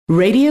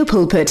Radio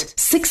Pulpit,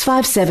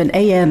 657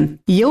 AM,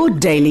 your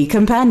daily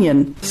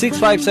companion.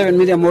 657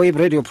 Medium Wave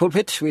Radio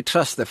Pulpit. We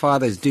trust the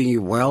Father is doing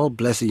you well,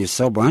 blessing you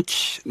so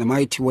much. The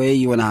mighty way,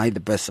 you and I, the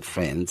best of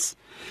friends.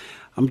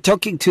 I'm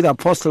talking to the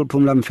Apostle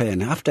Phumla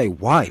Mfene after a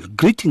while.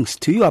 Greetings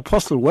to you,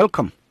 Apostle.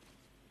 Welcome.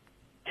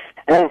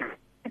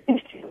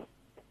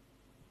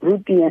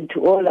 Ruthie and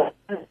to all our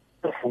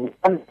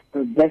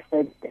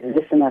blessed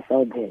listeners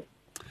out there.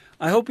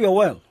 I hope you're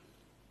well.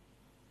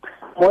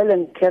 Well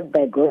and kept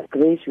by God's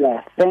grace. We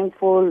are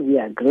thankful. We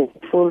are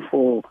grateful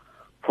for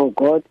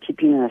God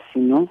keeping us,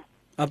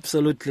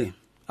 Absolutely.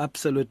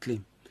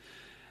 Absolutely.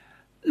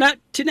 Now,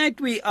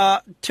 tonight we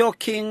are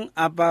talking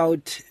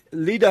about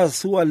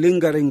leaders who are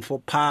lingering for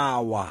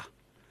power.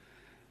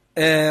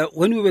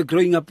 When we were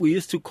growing up, we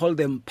used to call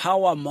them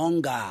power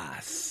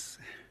mongers.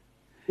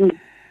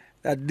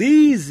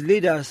 These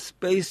leaders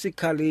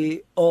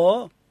basically,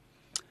 or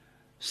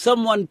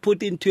someone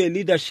put into a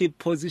leadership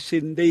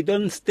position, they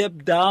don't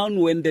step down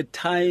when the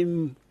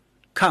time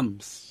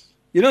comes.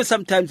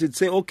 Sometimes you'd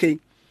say, okay,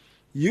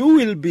 you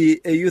will be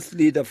a youth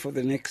leader for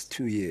the next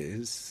 2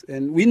 years.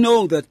 And we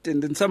know that,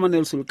 and then someone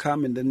else will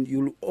come, and then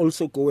you'll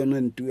also go in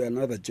and do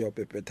another job,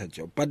 a better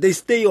job. But they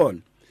stay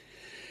on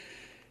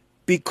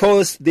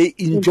because they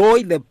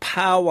enjoy the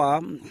power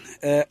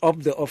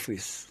of the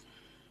office.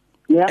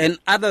 Yeah. And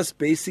others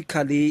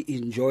basically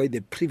enjoy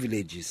the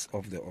privileges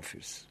of the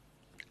office.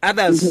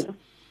 Others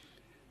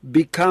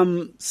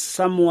become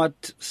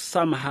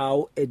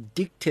somehow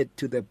addicted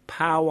to the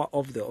power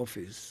of the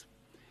office.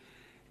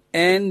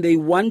 And they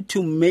want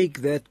to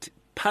make that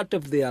part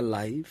of their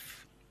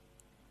life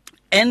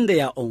and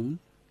their own.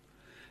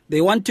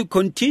 They want to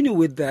continue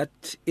with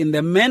that in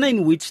the manner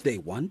in which they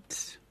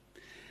want.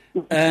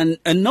 And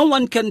no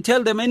one can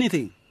tell them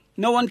anything.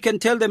 No one can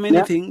tell them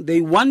anything. Yeah.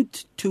 They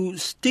want to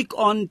stick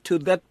on to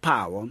that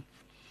power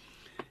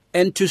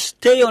and to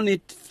stay on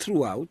it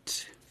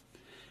throughout.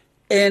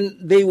 And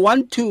they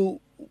want to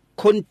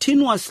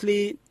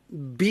continuously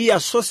be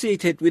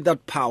associated with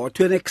that power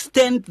to an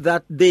extent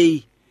that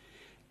they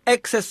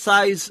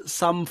exercise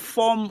some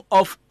form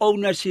of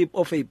ownership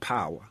of a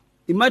power.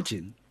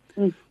 Imagine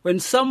when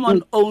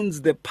someone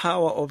owns the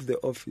power of the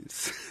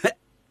office.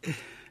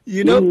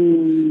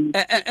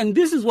 And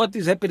this is what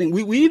is happening.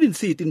 We even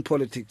see it in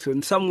politics.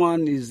 When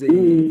someone is a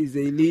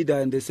leader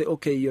and they say,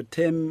 okay, your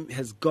term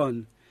has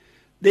gone,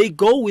 they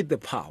go with the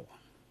power.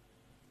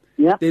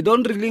 Yeah. They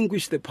don't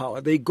relinquish the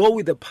power. They go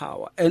with the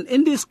power. And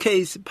in this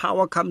case,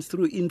 power comes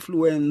through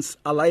influence,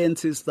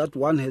 alliances that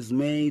one has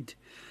made,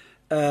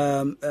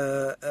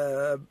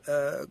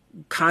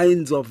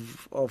 kinds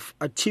of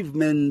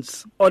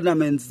achievements,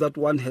 ornaments that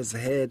one has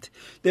had.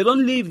 They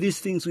don't leave these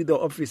things with the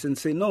office and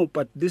say, no,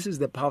 but this is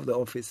the power of the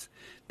office.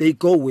 They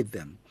go with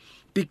them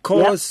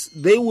because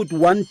they would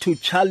want to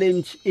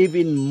challenge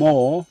even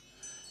more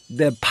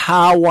the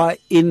power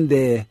in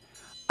the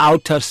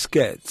outer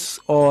skirts,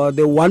 or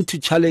they want to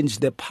challenge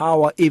the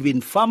power even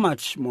far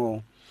much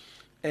more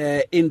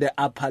in the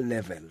upper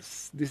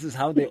levels. This is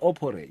how they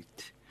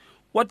operate.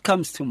 What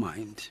comes to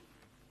mind?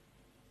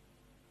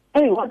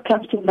 Hey, what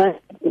comes to mind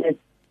is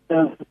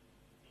the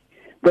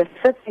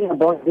first thing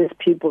about these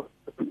people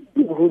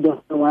who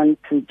don't want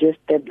to just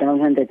step down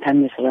when the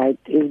time is right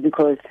is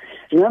because,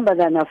 remember,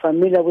 they're not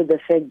familiar with the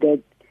fact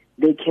that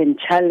they can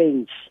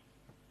challenge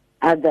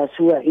others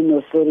who are in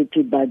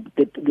authority, but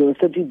the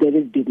authority that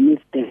is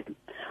beneath them.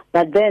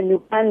 But then you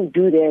can't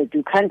do that.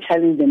 You can't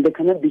challenge them. They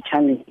cannot be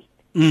challenged.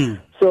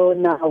 So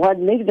now what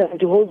makes them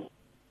to hold...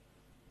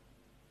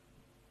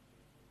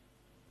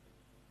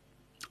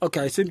 Okay,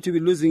 I seem to be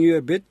losing you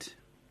a bit.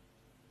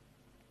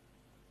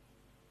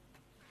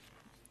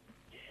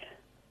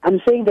 I'm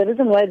saying the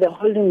reason why they're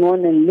holding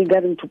on and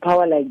lingering to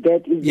power like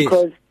that is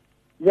because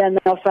they are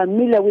now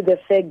familiar with the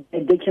fact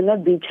that they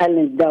cannot be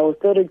challenged. The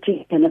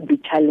authority cannot be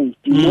challenged,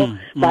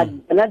 but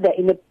they're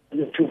in a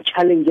position to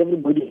challenge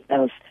everybody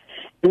else.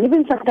 And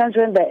even sometimes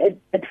when they're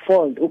at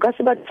fault,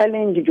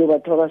 challenge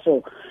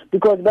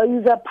because they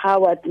use their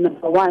power,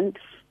 number one,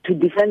 to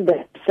defend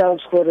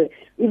themselves for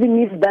even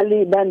if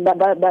Bali at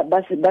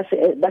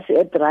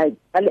right,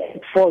 Bali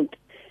at fault,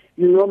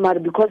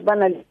 because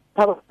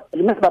power,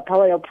 remember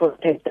power your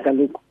protector.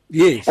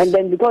 Yes. And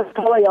then because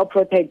power your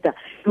protector,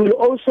 you will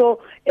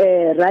also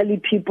rally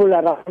people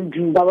around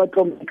you,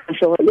 protector.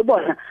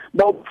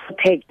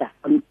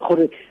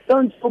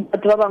 Don't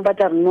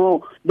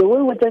no. The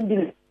way we can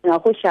be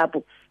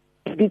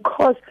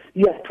because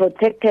you are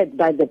protected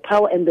by the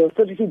power and the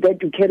authority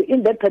that you carry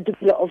in that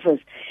particular office.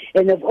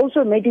 And I've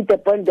also made it a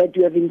point that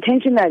you have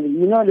intentionally,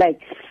 like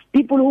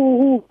people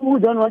who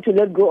don't want to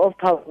let go of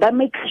power, that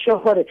makes sure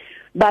for it.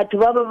 But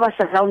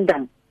surround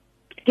them.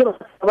 You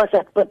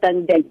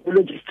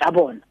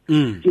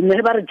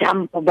never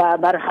jump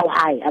about how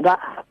high, about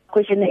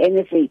question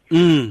anything.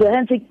 So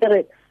hence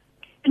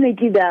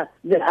they're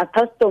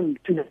accustomed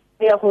to the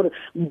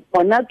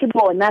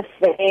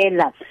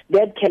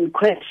that can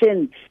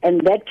question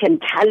and that can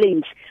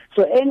challenge.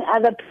 So any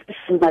other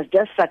person must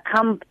just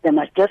succumb, they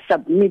must just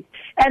submit.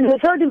 And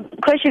without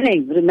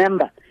questioning,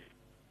 remember,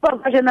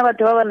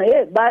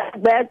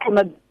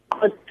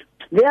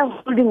 they are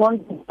holding on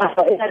to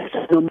power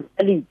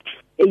normally.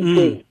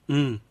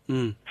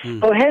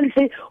 So hence,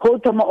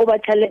 hold them over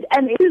talent,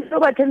 and it is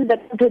over talent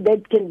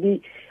that can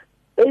be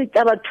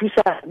about two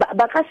sides.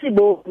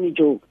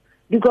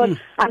 Because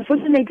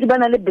unfortunately,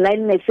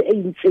 blindness,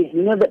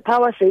 the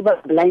power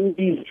saver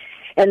blindly.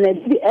 And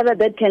the other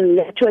that can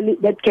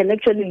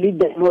actually lead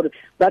them more.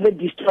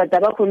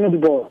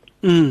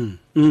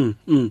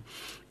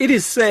 It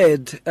is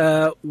said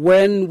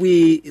when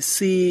we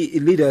see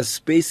leaders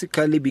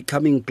basically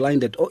becoming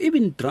blinded or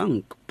even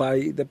drunk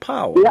by the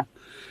power,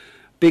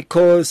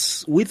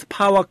 because with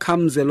power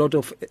comes a lot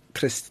of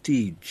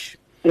prestige,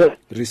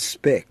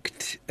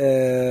 respect.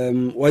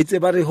 Power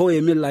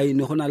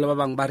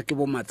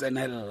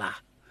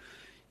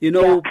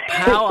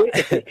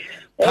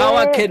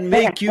power can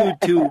make you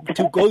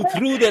to go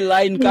through the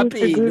line.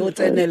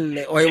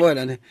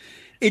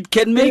 It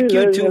can make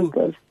you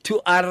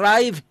to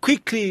arrive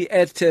quickly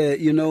at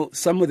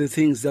some of the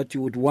things that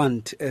you would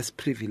want as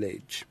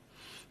privilege.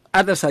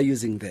 Others are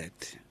using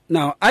that.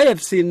 Now, I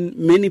have seen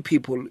many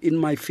people in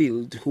my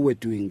field who were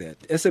doing that.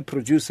 As a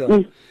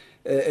producer,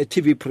 a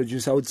TV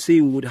producer, I would say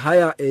we would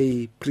hire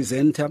a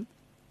presenter,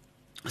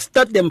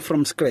 start them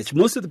from scratch.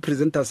 Most of the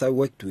presenters I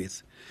worked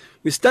with,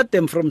 we start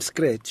them from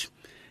scratch,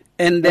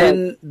 and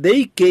then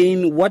they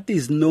gain what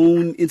is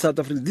known in South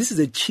Africa. This is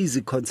a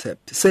cheesy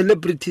concept,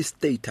 celebrity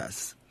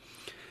status.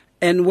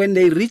 And when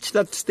they reach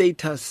that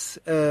status,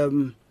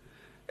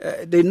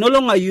 they no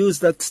longer use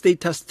that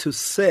status to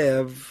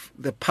serve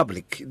the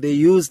public. They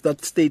use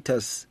that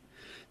status.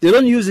 They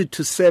don't use it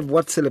to serve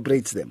what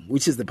celebrates them,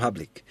 which is the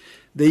public.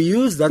 They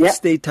use that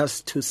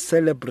status to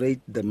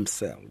celebrate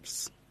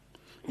themselves.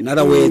 In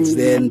other words,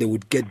 then they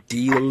would get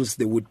deals,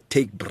 they would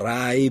take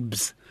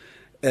bribes,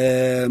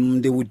 they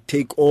would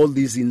take all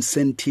these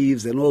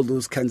incentives and all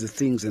those kinds of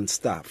things and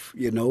stuff,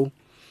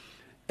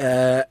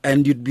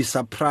 and you'd be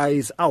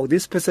surprised,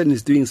 this person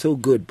is doing so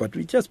good, but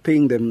we're just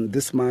paying them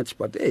this much,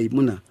 but hey,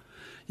 Muna,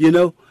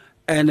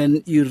 and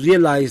then you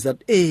realize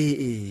that,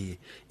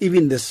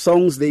 even the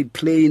songs they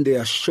play in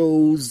their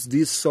shows,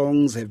 these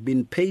songs have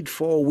been paid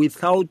for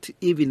without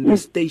even the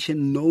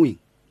station knowing.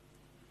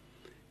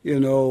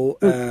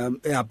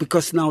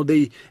 Because now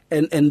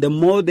and the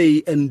more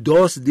they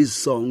endorse these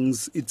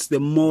songs, it's the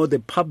more the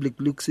public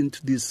looks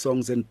into these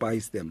songs and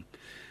buys them.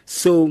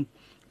 So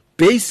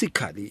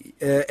basically,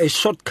 a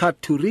shortcut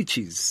to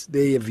riches,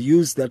 they have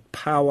used that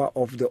power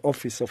of the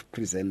office of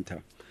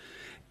presenter.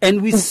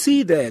 And we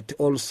see that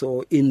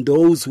also in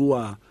those who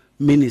are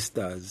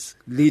ministers,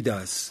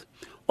 leaders.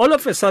 All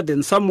of a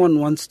sudden, someone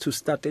wants to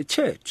start a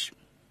church.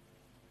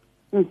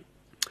 You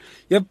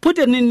have put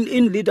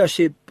in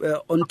leadership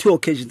on 2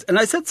 occasions. And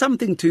I said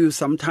something to you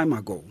some time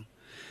ago,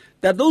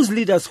 that those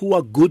leaders who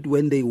are good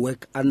when they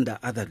work under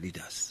other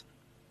leaders.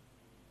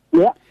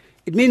 Yeah.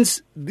 It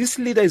means this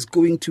leader is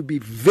going to be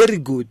very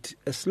good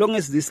as long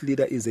as this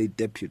leader is a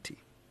deputy.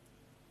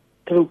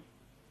 True.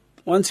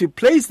 Once you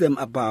place them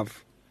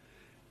above,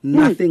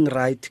 nothing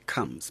right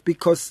comes.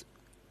 Because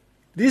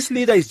this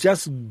leader is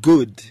just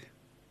good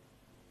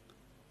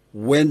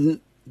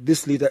when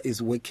this leader is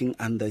working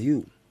under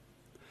you.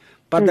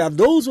 But there are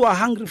those who are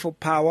hungry for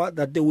power,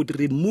 that they would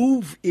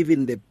remove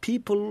even the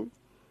people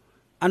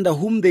under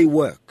whom they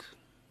work,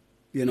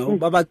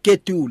 Baba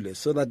Ketule,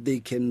 so that they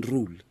can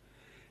rule.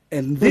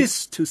 And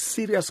this to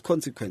serious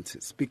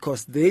consequences,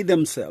 because they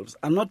themselves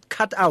are not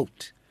cut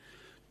out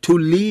to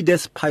lead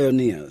as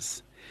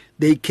pioneers.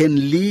 They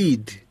can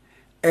lead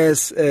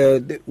as,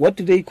 what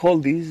do they call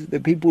these?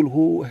 The people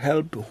who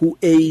help, who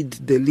aid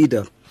the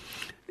leader.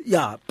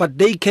 Yeah, but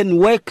they can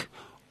work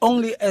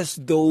only as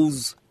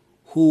those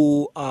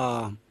who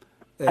are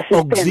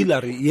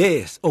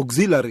auxiliaries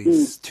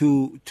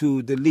to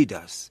the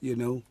leaders,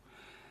 and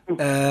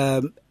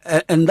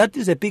that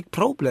is a big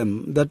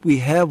problem that we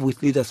have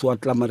with leaders who are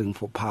clamoring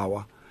for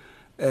power.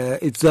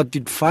 It's that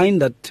you'd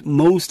find that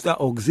most are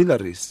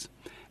auxiliaries,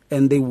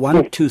 and they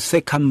want to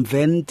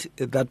circumvent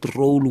that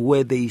role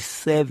where they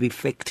serve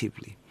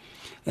effectively,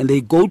 and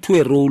they go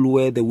to a role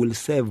where they will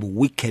serve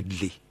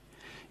wickedly,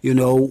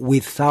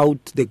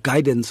 without the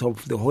guidance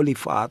of the Holy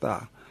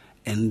Father.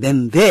 And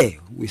then there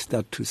we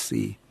start to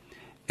see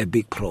a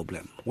big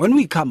problem. When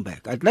we come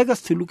back, I'd like us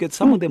to look at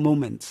some of the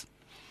moments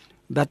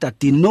that are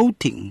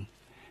denoting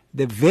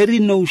the very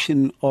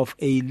notion of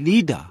a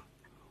leader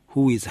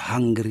who is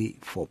hungry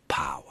for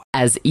power.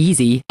 As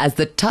easy as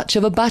the touch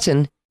of a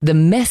button, the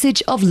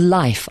message of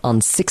life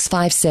on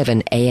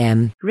 657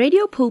 AM.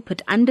 Radio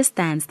Pulpit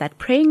understands that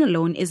praying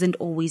alone isn't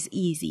always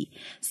easy.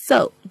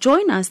 So,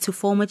 join us to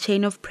form a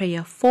chain of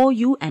prayer for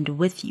you and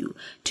with you.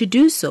 To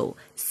do so,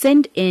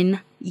 send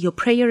in your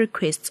prayer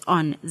requests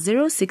on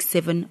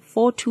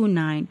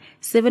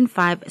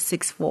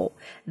 067-429-7564.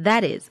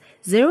 That is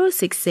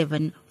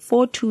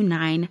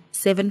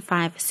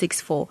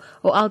 067-429-7564.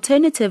 Or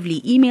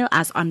alternatively, email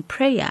us on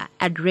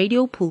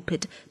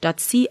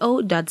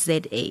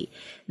prayer@radiopulpit.co.za.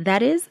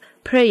 That is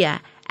prayer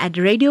at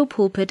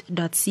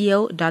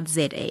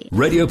radiopulpit.co.za.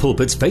 Radio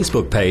Pulpit's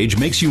Facebook page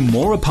makes you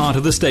more a part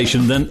of the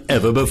station than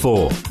ever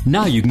before.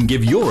 Now you can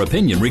give your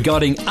opinion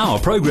regarding our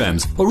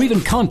programs or even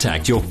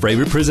contact your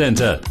favorite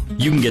presenter.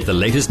 You can get the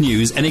latest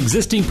news and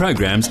existing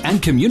programs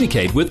and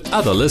communicate with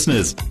other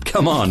listeners.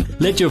 Come on,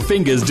 let your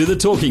fingers do the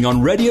talking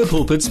on Radio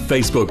Pulpit's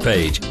Facebook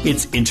page.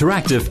 It's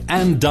interactive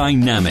and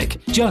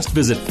dynamic. Just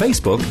visit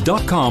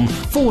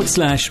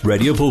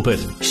facebook.com/Radio Pulpit.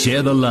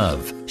 Share the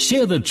love,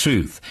 share the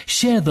truth,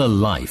 share the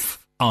life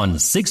on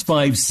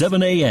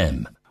 657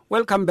 AM.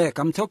 Welcome back.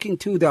 I'm talking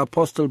to the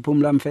Apostle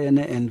Phumla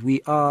Mfene, and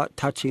we are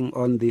touching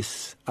on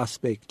this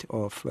aspect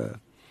of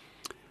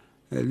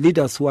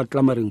leaders who are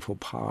clamoring for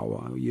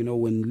power. You know,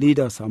 when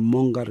leaders are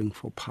mongering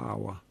for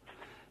power,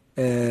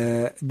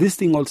 this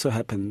thing also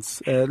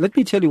happens. Let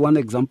me tell you one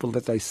example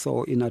that I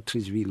saw in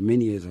Atteridgeville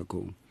many years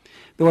ago.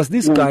 There was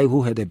this guy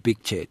who had a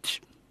big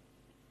church.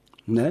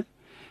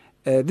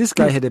 This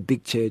guy had a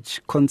big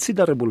church,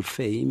 considerable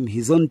fame.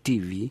 He's on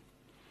TV.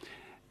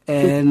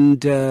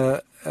 And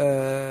there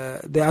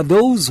are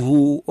those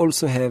who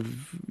also have,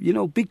 you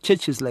know, big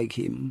churches like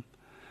him.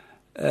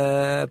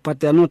 But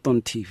they're not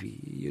on TV,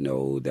 you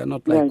know, they're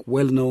not like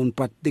well known,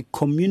 but the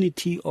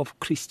community of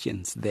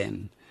Christians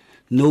then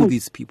know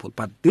these people.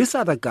 But this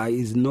other guy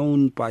is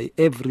known by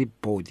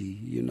everybody,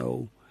 you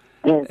know,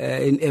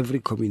 in every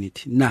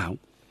community. Now,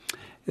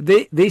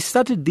 they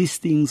started these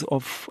things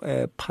of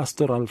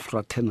pastoral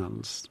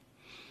fraternals.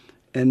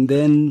 And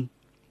then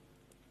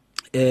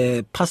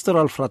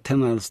pastoral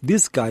fraternals,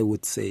 this guy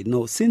would say,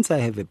 no, since I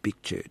have a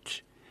big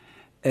church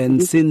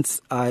and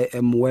since I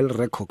am well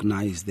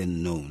recognized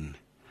and known,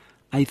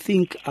 I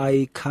think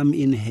I come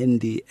in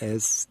handy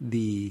as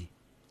the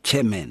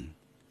chairman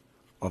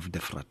of the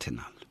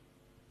fraternal.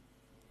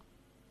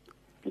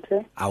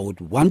 Okay. I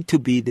would want to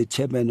be the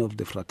chairman of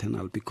the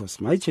fraternal because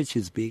my church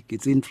is big,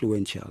 it's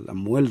influential,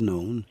 I'm well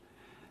known,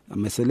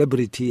 I'm a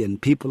celebrity,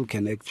 and people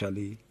can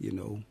actually, you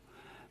know,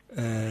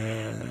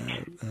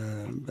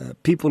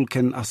 people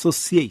can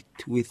associate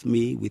with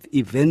me with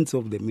events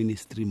of the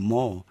ministry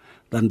more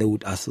than they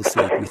would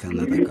associate with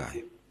another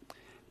guy.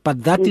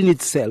 But that in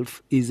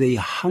itself is a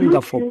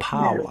hunger for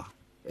power.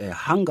 A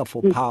hunger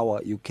for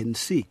power, you can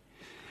see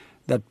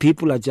that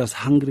people are just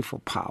hungry for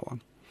power.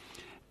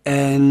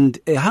 And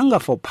a hunger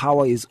for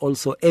power is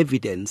also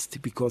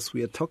evidenced because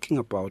we are talking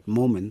about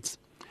moments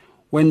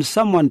when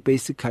someone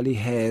basically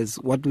has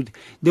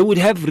they would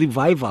have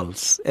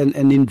revivals and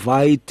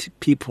invite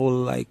people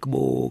like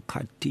Bo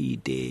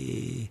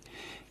Katide.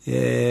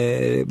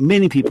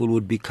 Many people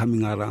would be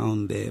coming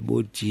around there,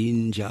 Bo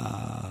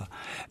Ginger.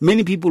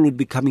 Many people would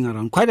be coming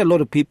around. Quite a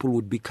lot of people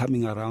would be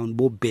coming around.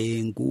 Bo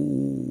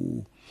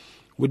Bengu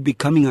would be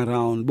coming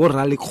around. Bo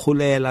Rally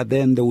Khulela,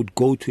 then they would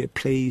go to a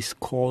place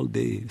called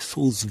the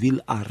Soulsville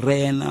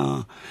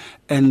Arena,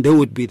 and they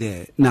would be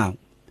there. Now,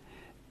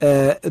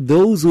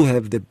 those who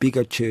have the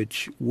bigger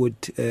church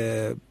would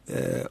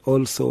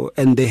also,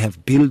 and they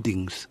have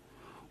buildings,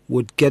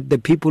 would get the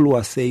people who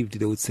are saved.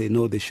 They would say,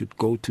 no, they should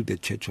go to the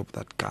church of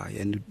that guy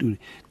and do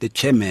the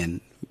chairman,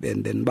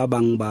 and then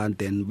Babangba,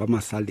 then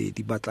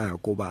Bamasaledi, Bataya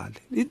Kobale.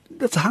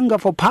 That's hunger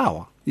for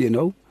power, you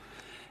know.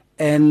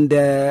 And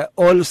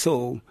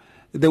also,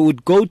 they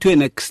would go to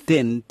an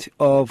extent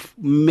of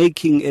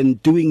making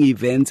and doing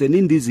events, and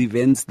in these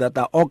events that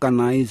are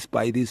organized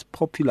by this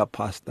popular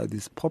pastor,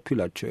 this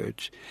popular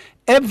church,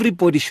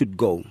 everybody should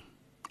go.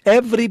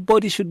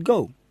 Everybody should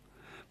go.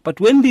 But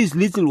when these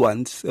little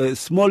ones,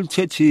 small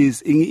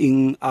churches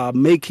are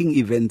making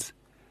events,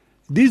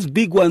 these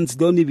big ones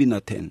don't even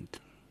attend.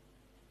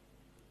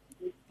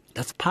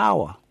 That's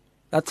power.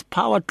 That's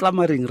power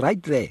clamoring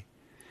right there,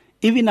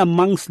 even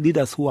amongst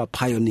leaders who are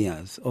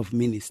pioneers of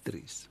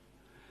ministries.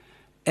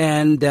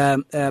 And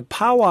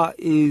power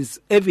is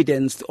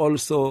evidenced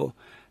also.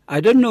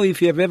 I don't know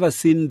if you have ever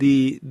seen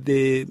the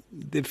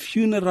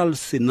funeral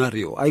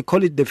scenario. I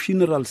call it the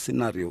funeral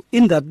scenario,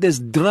 in that there's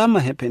drama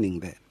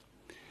happening there.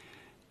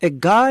 A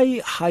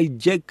guy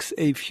hijacks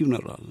a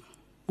funeral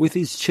with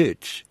his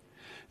church,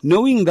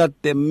 knowing that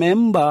the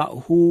member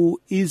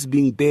who is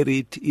being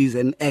buried is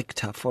an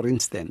actor, for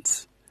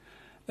instance.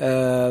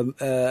 There's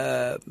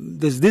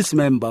this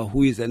member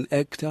who is an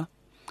actor,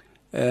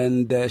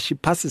 and she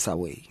passes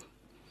away.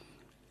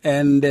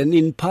 And then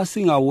in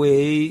passing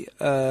away,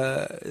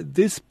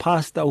 this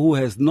pastor who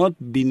has not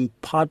been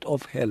part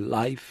of her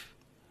life,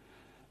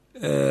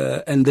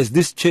 and there's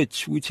this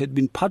church which had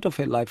been part of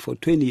her life for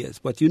 20 years.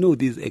 But you know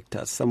these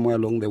actors, somewhere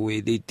along the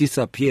way, they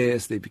disappear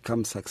as they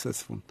become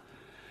successful.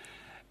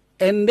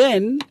 And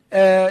then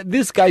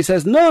this guy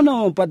says,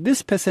 no, but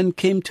this person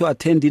came to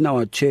attend in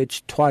our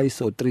church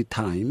twice or 3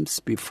 times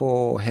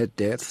before her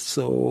death,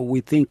 so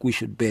we think we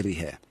should bury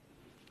her.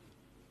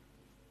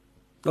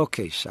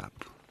 Okay,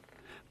 sharp.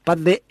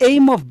 But the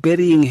aim of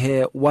burying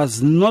her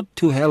was not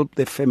to help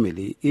the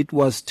family. It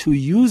was to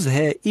use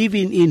her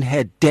even in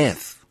her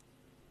death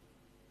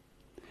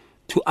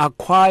to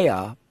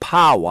acquire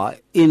power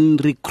in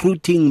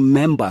recruiting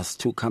members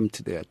to come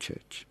to their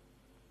church.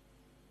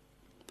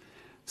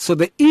 So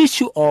the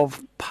issue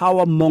of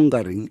power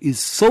mongering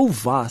is so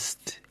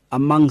vast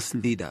amongst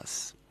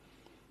leaders,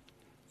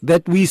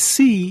 that we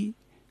see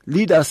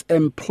leaders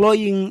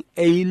employing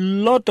a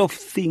lot of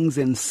things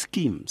and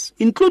schemes,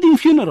 including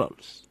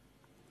funerals,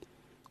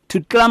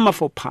 to clamor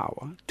for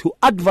power, to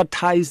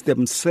advertise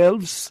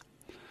themselves,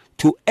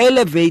 to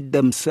elevate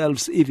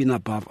themselves even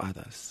above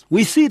others.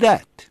 We see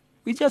that.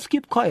 We just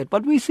keep quiet,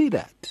 but we see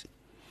that.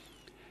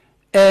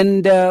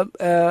 And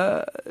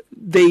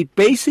they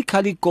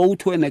basically go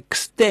to an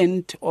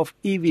extent of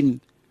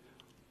even,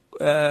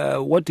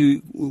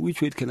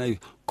 which word can I use?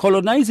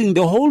 Colonizing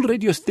the whole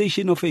radio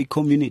station of a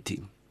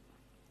community.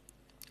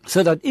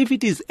 So that if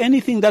it is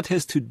anything that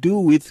has to do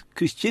with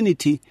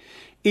Christianity,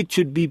 it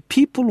should be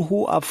people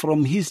who are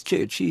from his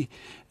church.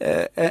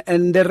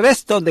 And the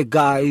rest of the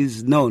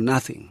guys, no,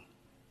 nothing.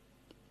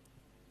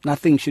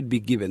 Nothing should be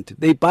given to them.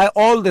 They buy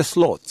all the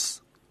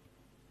slots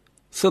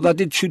so that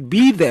it should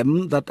be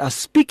them that are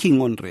speaking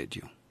on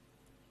radio.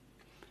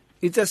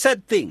 It's a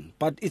sad thing,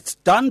 but it's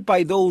done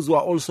by those who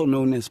are also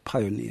known as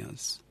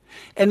pioneers.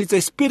 And it's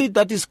a spirit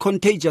that is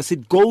contagious.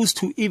 It goes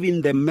to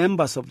even the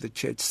members of the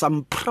church.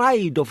 Some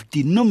pride of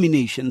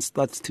denomination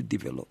starts to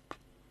develop.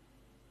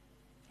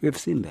 We've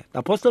seen that.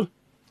 Apostle?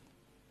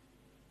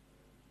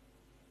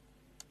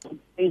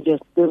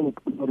 Just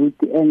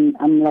and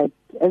I'm like,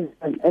 as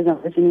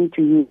I'm listening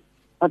to you,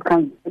 what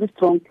comes very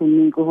strong to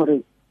me,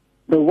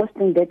 the worst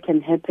thing that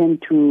can happen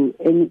to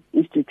any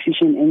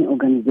institution, any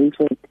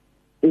organization,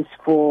 is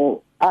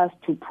for us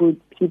to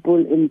put people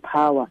in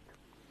power,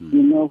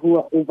 who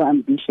are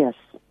over-ambitious.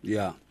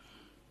 Yeah.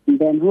 And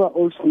then who are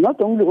also not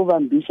only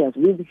over-ambitious,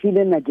 with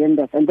hidden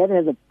agendas, and that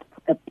has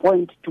a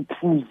point to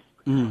prove.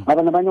 We are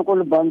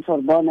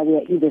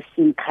either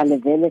seeing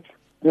Kalevele,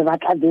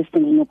 this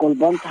thing in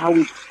how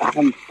we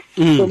stand.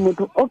 So,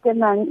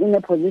 in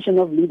a position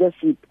of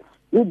leadership,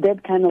 with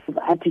that kind of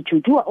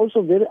attitude, who are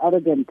also very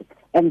arrogant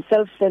and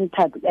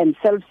self-centered and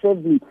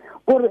self-serving,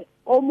 or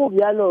almost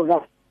yellow,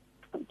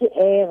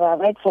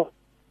 right for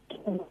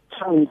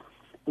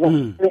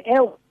the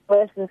air.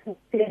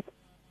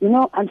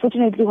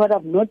 Unfortunately, what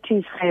I've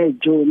noticed here,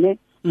 Joe,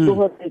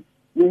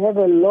 we have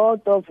a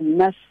lot of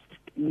mass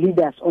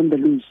leaders on the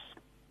loose.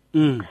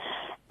 And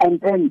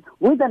then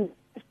with a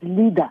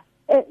leader,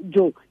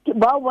 Joe,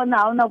 voter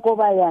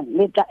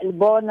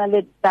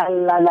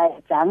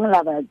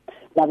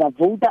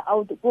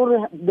out,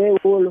 or they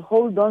will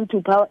hold on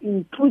to power,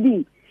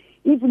 including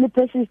if the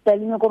person is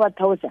telling about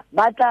Tausa,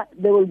 but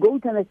they will go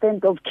to an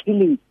extent of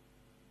killing,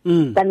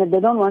 then they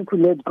don't want to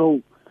let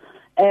go.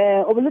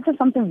 We looked at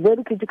something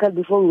very critical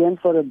before we went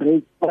for a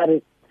break.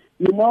 But,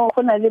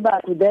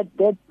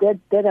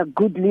 that are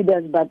good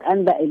leaders, but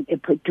under a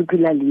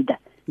particular leader.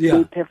 Yeah.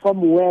 They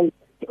perform well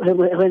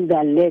when they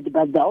are led,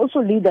 but they're also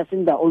leaders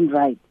in their own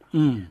right.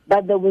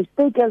 But the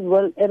mistake as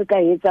well, Erika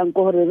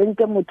Yetsanko,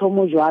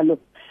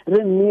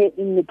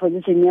 in the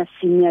position of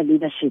senior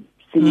leadership,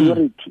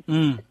 seniority.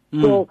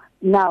 So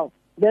now,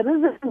 there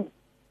is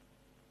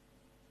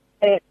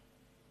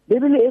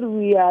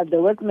we are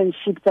the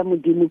workmanship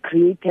Samudimo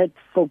created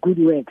for good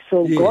work.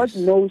 So yes. God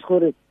knows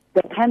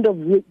the kind of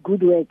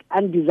good work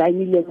and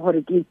designing is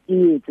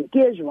in it.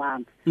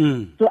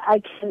 So I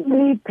can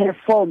really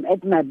perform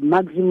at my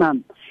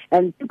maximum,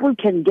 and people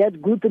can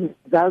get good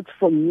results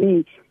from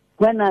me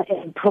when I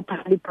am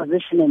properly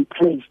positioned and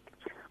placed.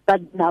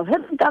 But now,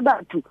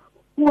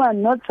 who are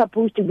not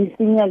supposed to be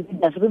senior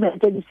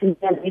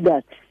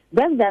leaders,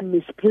 then they're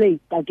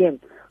misplaced again.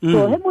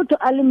 So, Hemoto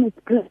Ali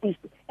misplaced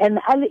and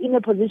Ali in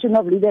a position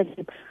of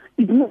leadership,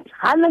 it means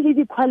highly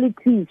the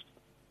qualities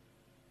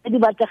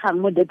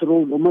that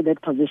role or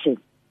that position.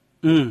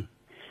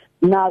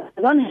 Now,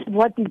 I don't have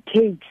what it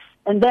takes.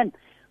 And then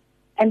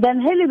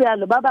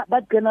Baba,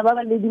 but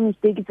Baba lady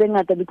mistake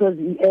because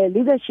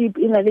leadership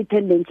in a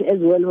tendency as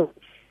well,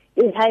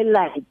 it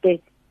highlights the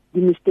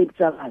mistakes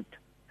are had.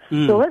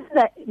 So when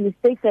the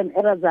mistakes and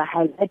errors are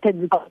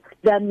highlighted because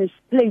they are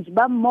misplaced,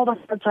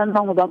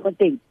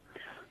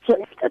 so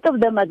instead of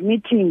them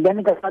admitting, then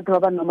they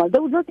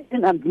would not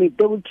even admit.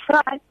 They would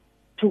try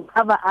to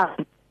cover up.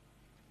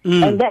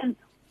 And then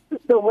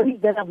the way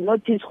that I've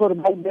noticed for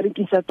my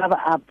cover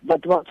up,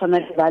 but what's on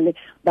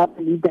that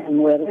leader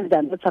and whereas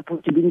they're not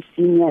supposed to be in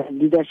senior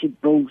leadership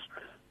roles.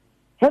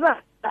 Have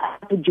a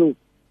Joe.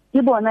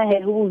 Who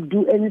will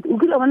do anything.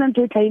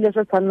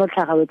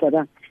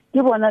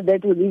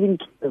 That will even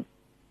kill.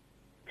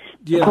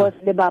 Because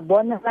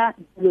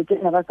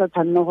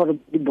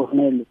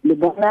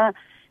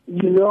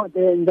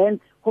and then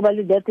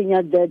probably that thing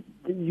that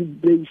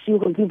you see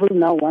when people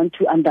now want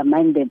to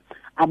undermine them.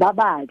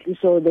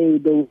 So they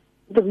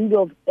get rid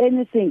of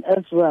anything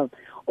as well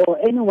or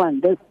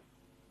anyone.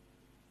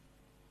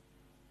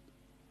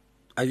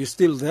 Are you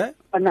still there?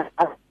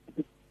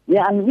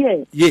 Yeah, I'm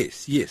here.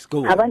 Yes, go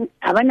on. Out there.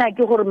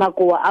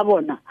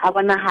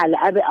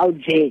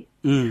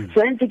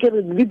 So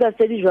leaders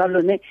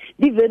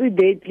be very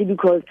deadly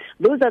because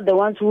those are the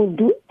ones who will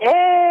do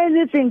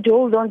anything to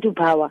hold on to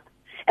power.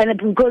 And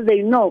because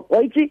they know,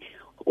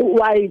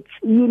 why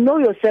you know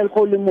yourself,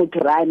 holy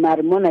motor, I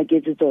marmona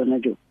get it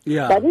on you.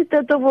 Yeah. But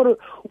instead of o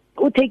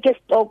take a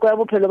stock wa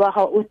bophelo ba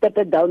gago o step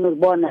it down o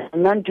bona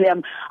nna ntwe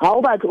yam ha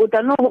o batla o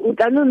tano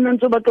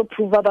ntse ba to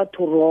prove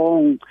batho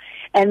wrong,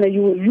 and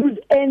you will use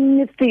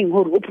anything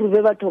or prove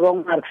batho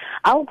wrong.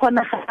 How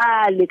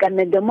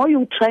the more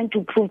you trying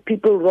to prove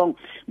people wrong,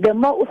 the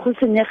more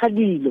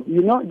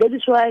you know. That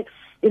is why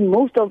in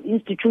most of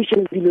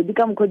institutions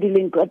become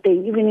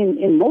even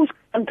in most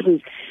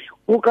countries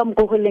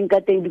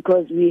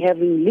because we have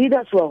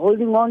leaders who are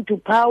holding on to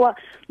power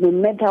no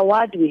matter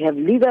what. We have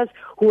leaders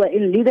who are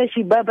in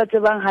leadership.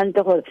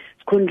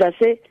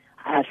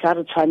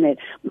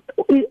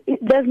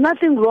 There's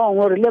nothing wrong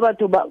or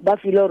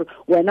feel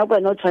we're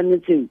not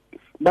trying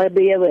but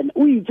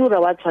we do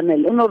our channel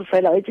no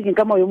fela I think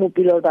come yo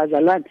mopilo ba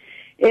jalan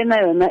ena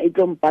yona e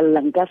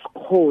tlompalla ka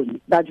sekgoni,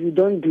 but we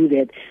don't do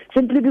that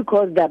simply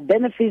because the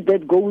benefits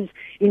that goes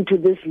into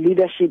this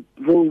leadership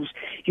roles,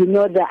 you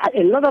know, there are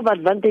a lot of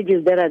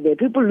advantages that are there.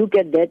 People look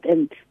at that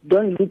and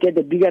don't look at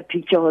the bigger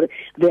picture, or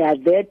they are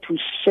there to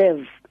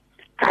serve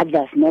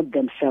others, not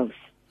themselves.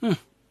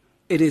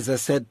 It is a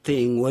sad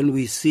thing when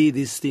we see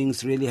these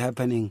things really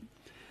happening,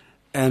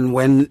 and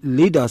when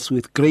leaders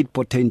with great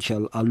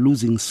potential are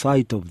losing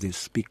sight of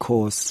this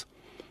because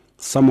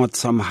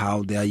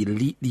somehow they are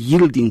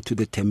yielding to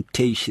the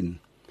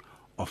temptation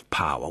of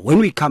power. When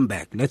we come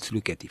back, let's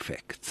look at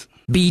effects.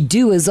 Be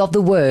doers of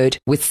the word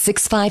with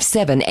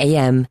 657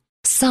 AM.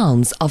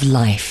 Sounds of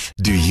Life.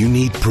 Do you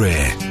need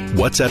prayer?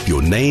 WhatsApp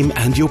your name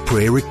and your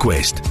prayer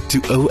request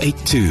to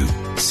 082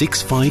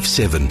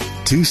 657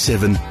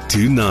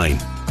 2729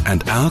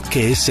 and our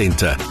care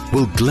center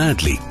will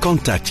gladly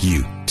contact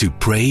you to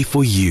pray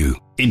for you.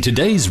 In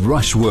today's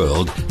rush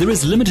world, there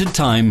is limited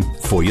time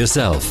for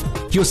yourself.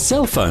 Your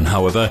cell phone,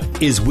 however,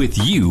 is with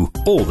you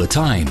all the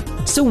time.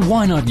 So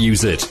why not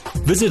use it?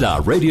 Visit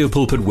our Radio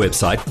Pulpit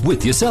website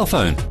with your cell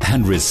phone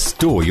and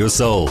restore your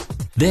soul.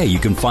 There you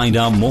can find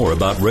out more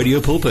about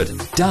Radio Pulpit.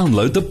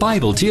 Download the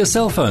Bible to your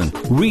cell phone.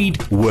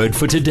 Read Word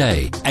for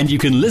Today. And you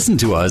can listen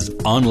to us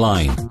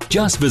online.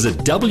 Just visit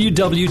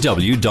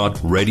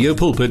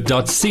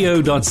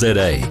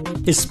www.radiopulpit.co.za.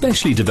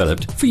 Especially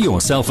developed for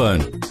your cell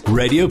phone.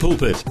 Radio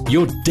Pulpit,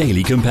 your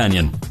daily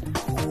companion.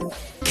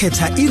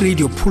 Khetha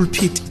iRadio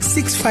Pulpit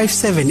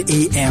 657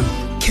 AM.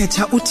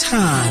 Khetha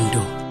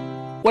uthando.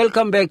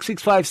 Welcome back,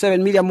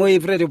 657 Medium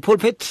Wave Radio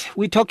Pulpit.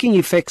 We're talking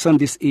effects on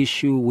this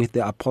issue with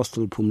the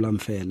Apostle Phumla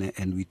Mfene,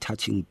 and we're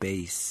touching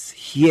base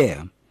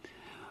here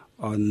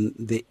on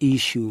the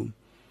issue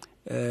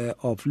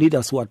of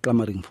leaders who are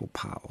clamoring for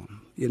power.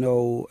 You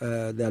know,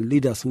 there are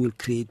leaders who will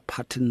create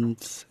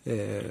patterns,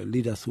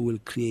 leaders who will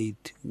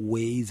create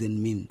ways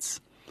and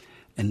means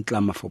and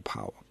clamor for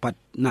power. But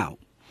now,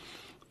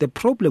 the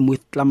problem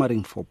with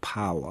clamoring for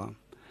power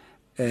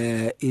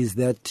is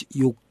that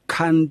you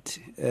can't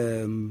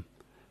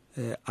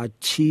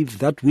achieve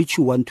that which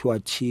you want to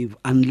achieve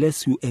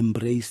unless you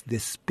embrace the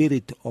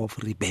spirit of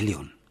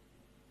rebellion.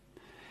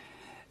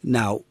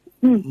 Now,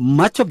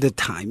 much of the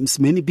times,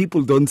 many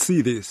people don't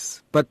see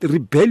this, but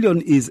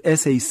rebellion is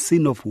as a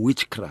sin of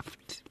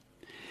witchcraft.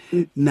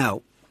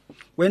 Now,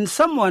 when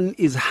someone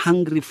is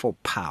hungry for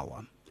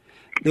power,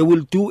 they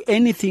will do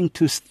anything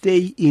to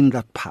stay in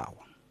that power,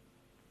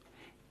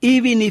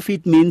 even if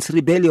it means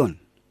rebellion.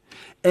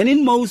 And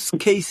in most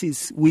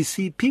cases, we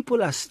see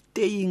people are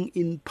staying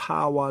in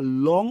power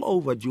long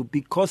overdue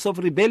because of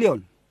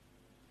rebellion.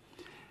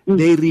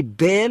 They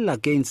rebel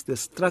against the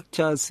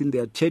structures in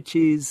their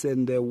churches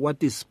and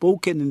what is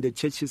spoken in the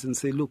churches and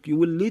say, look, you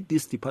will lead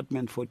this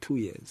department for 2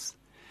 years.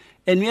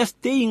 And we are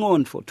staying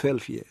on for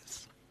 12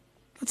 years.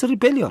 That's a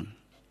rebellion.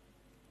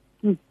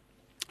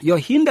 You're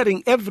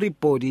hindering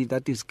everybody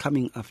that is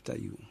coming after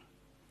you.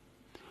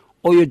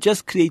 Or you're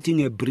just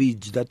creating a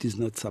bridge that is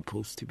not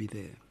supposed to be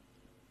there.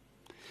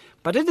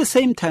 But at the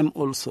same time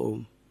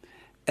also,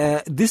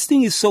 this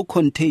thing is so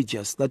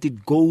contagious that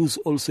it goes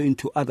also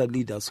into other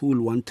leaders who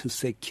will want to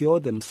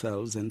secure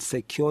themselves and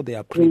secure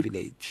their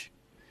privilege.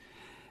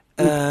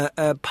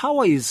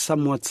 Power is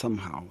somewhat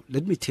somehow.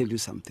 Let me tell you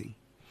something.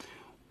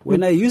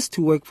 When I used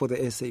to work for the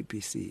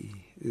SAPC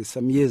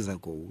some years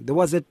ago, there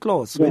was a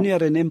clause, when you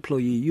are an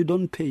employee, you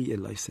don't pay a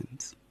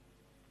license.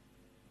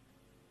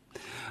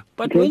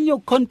 But when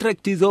your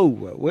contract is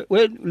over,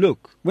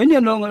 when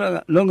you're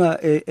no longer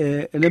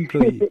an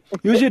employee,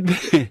 you should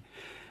pay.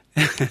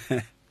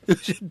 You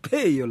should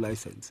pay your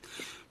license.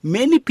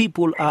 Many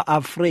people are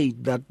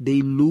afraid that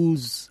they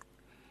lose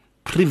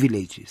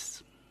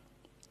privileges.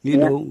 You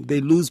know, they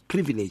lose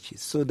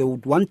privileges. So they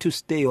would want to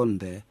stay on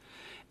there.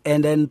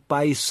 And then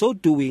by so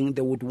doing,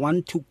 they would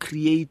want to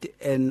create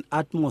an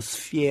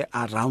atmosphere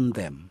around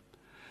them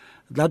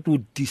that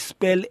would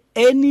dispel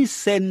any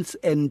sense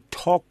and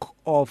talk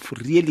of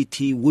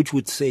reality, which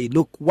would say,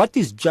 look, what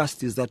is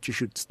just is that you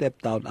should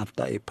step down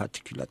after a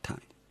particular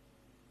time.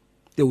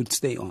 They would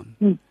stay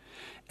on.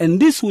 And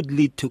this would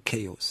lead to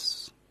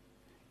chaos.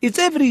 It's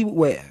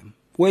everywhere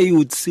where you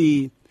would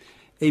see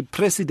a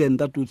president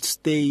that would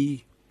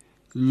stay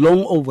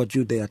long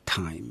overdue their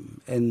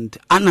time, and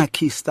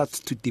anarchy starts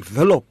to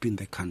develop in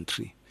the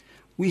country.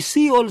 We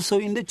see also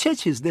in the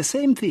churches the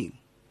same thing.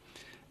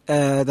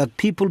 that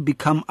people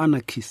become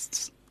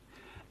anarchists.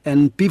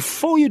 And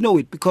before you know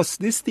it, because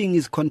this thing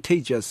is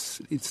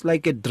contagious, it's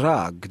like a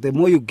drug. The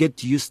more you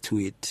get used to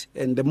it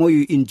and the more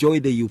you enjoy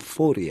the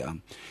euphoria,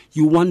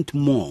 you want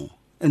more.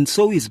 And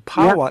so is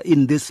power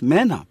in this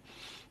manner.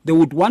 They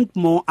would want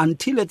more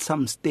until at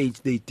some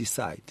stage they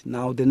decide.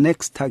 Now the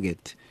next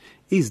target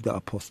is the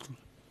apostle.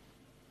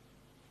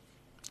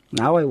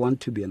 Now I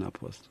want to be an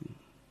apostle.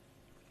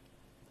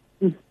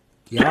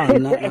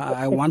 Yeah,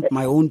 I want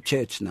my own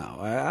church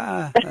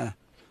now.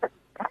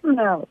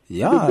 No.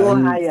 Yeah,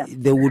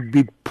 and they would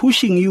be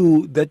pushing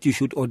you that you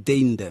should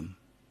ordain them.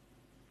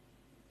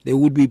 They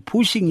would be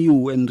pushing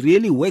you and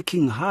really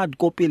working hard,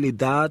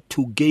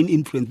 to gain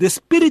influence. The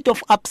spirit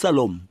of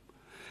Absalom,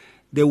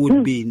 they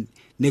would be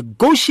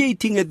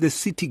negotiating at the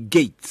city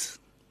gates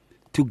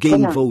to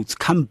gain votes,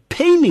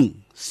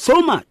 campaigning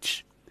so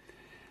much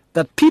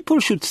that people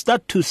should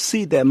start to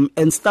see them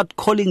and start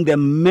calling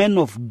them men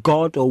of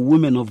God or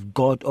women of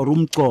God or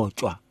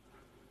umqotshwa.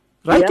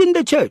 Right in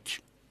the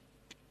church,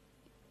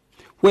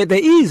 where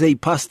there is a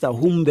pastor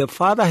whom the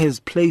Father has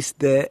placed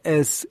there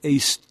as a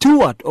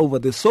steward over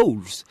the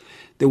souls,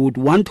 they would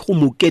want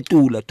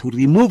Humuketula to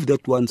remove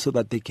that one so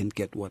that they can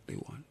get what they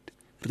want.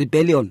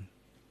 Rebellion.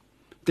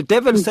 The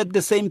devil said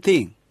the same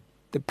thing.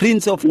 The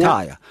prince of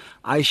Tyre,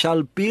 I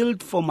shall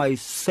build for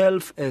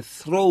myself a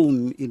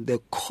throne in the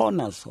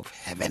corners of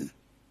heaven.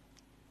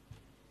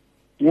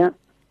 Yeah.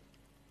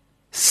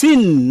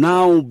 Sin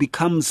now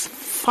becomes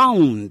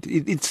found.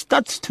 It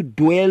starts to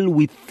dwell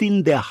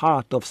within the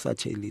heart of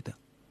such a leader.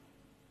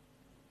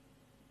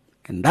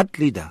 And that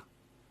leader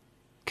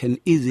can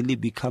easily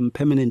become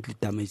permanently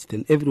damaged,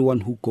 and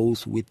everyone who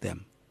goes with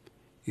them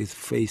is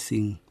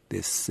facing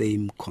the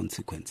same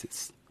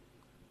consequences.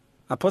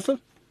 Apostle?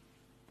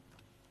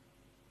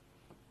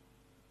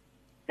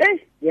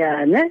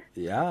 Yeah, ne?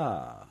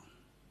 Yeah.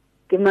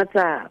 Ke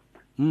matsapa.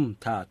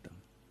 Tata.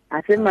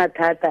 A se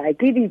mathata, a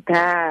ke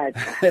dithata.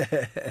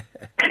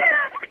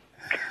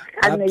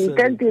 And you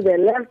turn to the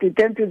left, you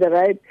turn to the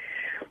right.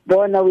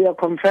 But now we are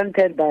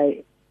confronted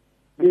by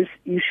this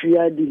issue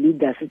of the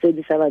leaders. And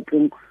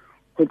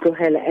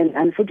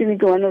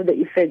unfortunately, one of the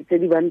effects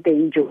that one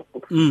danger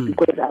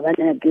because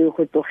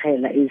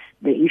is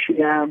the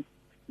issue of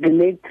they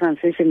make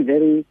transition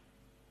very,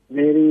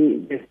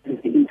 very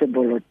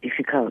inevitable or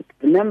difficult.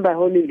 Remember,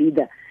 Holy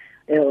Leader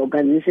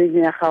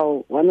organization,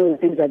 how one of the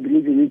things I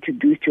believe we need to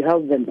do is to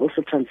help them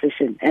also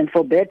transition, and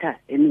for better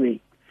anyway.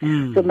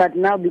 So, but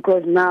now,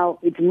 because now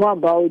it's more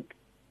about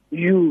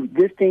you,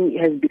 this thing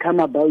has become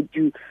about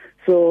you.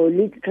 So,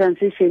 lead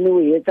transition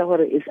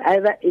is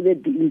either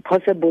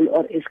impossible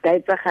or it's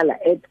at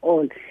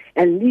all.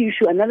 And the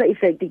issue, another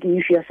effect, is the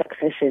issue of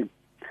succession.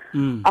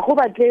 Ako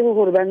batle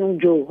go banong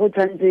jo go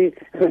tshantse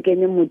re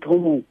kenye motho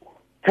mo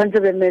tshantse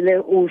be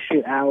mele o she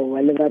a o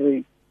le ba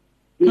re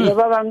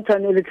ba bang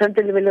tshwane le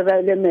tshantse le bele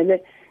ra le mele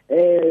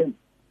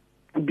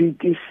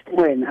big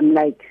when I'm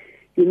like,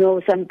 you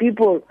know, some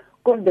people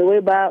call the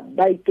way by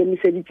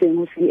ikemiseditseng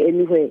go see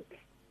anywhere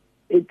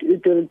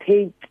it will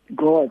take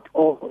God,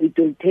 or it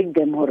will take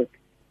them, or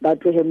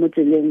but we have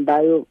motseleng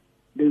bio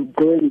they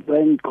go and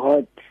join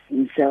God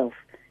himself.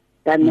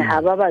 Then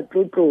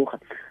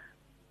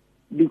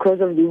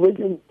because of the way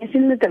it's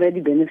not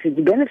already benefits.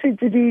 The benefits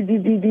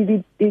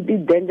the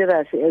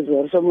dangerous as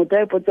well. So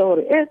motai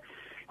potso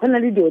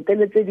honestly the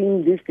hotel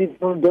these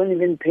people don't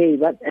even pay,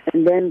 but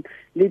and then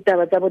later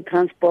about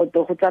transport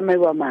go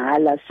tsamaiwa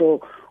mahala.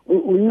 So o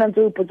nna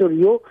ntse potso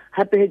yo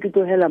hape ke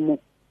to hela mo.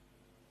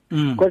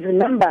 Because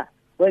remember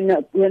when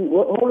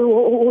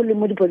all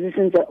the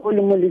positions are all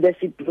the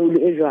leadership role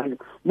is jalo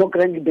more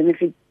grand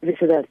benefit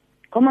that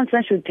common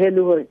sense should tell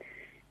you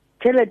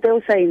tell it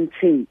o sa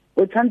intse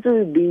o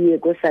tshantse be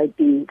go site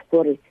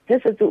gore he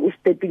se o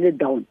step it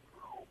down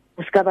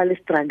o ska ba le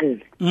struggle.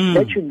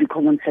 That should be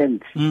common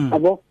sense.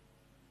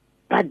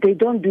 But they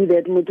don't do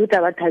that. Motho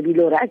ta ba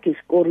thabile ora ke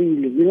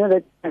scorile, you know,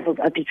 that type of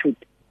attitude.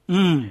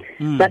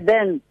 But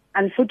then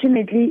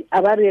unfortunately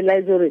aba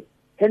realize ore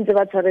hence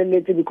ba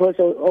tshwareletse because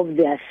of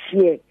their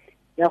fear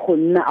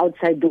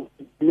outside the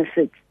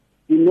benefits,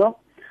 you know.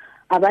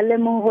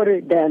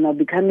 They are now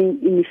becoming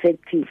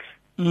ineffective.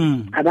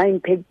 Aba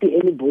impact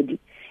anybody,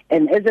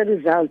 and as a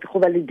result,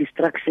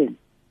 distraction.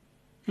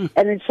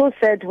 And it's so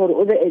sad for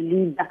a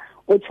leader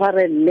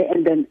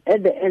and then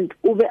at the end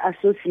over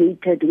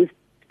associated with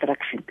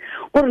distraction.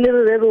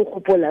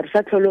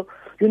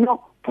 You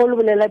know, Paul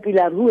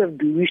who have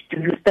bewitched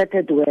you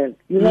started well.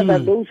 You know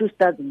that those who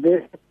start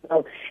very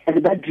well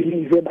and that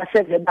believe they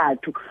serve to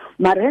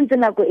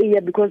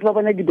because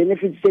the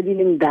benefits they're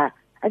dealing there.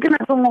 I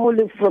cannot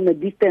live from a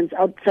distance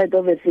outside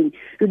of a thing.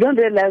 You don't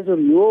realize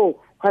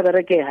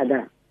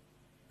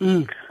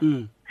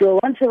so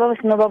once you was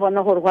never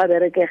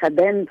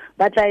then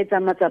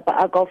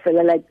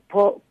like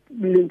Paul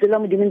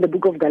in the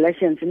book of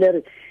Galatians, so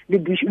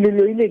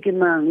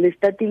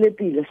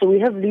we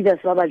have leaders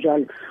no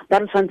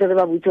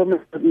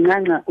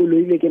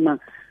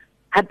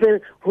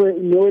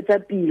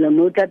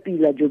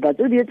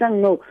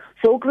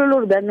so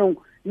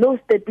no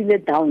step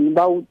down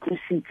about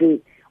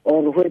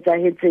or who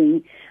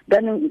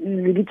then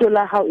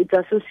how it's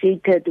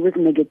associated with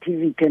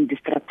negativity and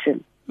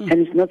destruction. And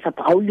it's not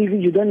how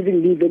living, you don't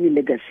even leave any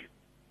legacy.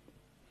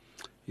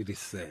 It is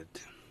sad.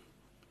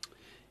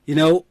 You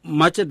know,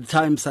 much of the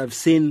times I've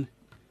seen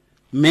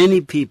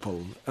many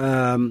people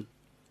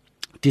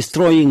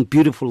destroying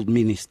beautiful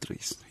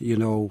ministries, you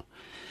know,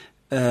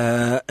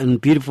 and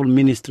beautiful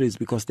ministries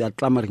because they are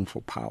clamoring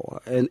for power.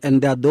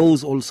 And there are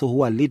those also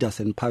who are leaders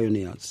and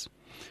pioneers,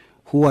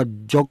 who are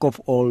jack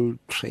of all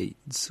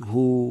trades,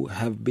 who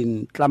have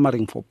been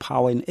clamoring for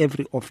power in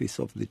every office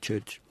of the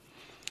church,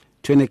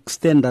 to an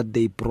extent that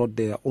they brought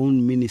their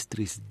own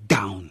ministries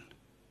down.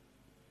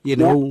 You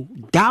know,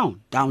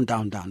 down.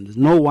 There's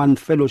no one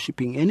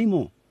fellowshipping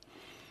anymore.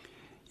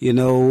 You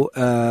know,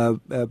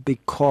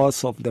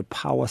 because of the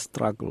power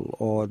struggle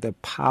or the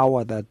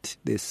power that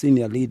the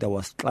senior leader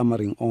was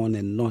clamoring on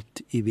and not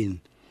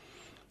even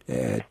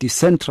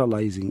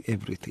decentralizing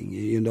everything,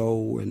 you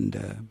know,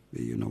 and,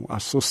 you know,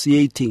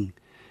 associating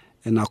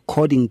and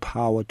according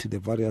power to the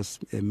various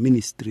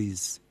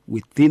ministries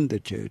within the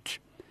church.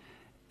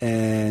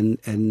 And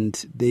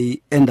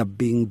they end up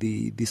being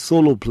the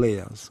solo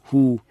players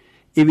who,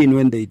 even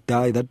when they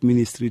die, that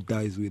ministry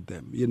dies with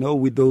them. You know,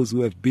 with those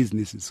who have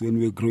businesses, when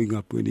we're growing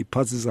up, when he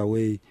passes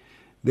away,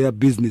 their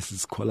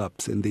businesses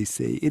collapse and they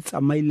say, it's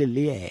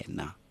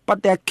Amaileliana.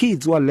 But there are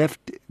kids who are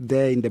left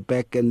there in the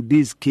back, and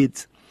these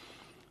kids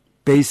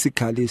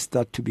basically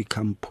start to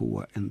become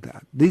poor. And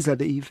that. These are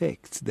the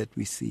effects that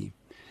we see.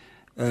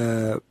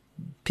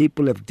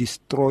 People have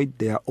destroyed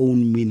their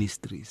own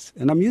ministries.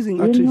 And I'm using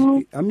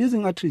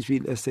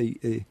Atteridgeville as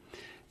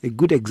a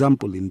good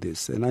example in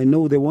this. And I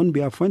know they won't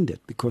be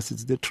offended because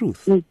it's the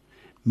truth.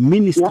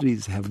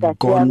 Ministries have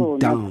gone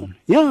down.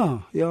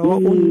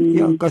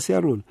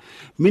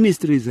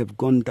 Ministries have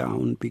gone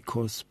down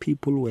because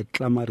people were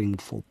clamoring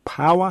for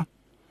power.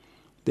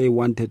 They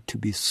wanted to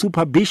be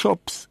super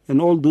bishops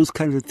and all those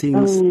kinds of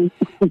things.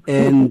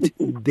 And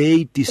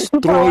they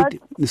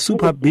destroyed the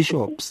super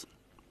bishops.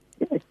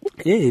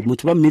 Hey,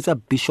 Mutuba means a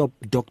bishop,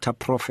 doctor,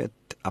 prophet,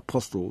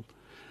 apostle.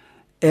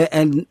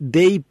 And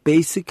they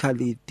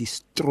basically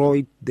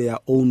destroyed their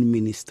own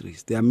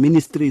ministries. Their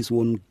ministries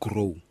won't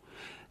grow,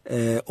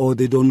 or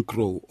they don't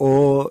grow.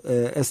 Or,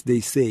 as they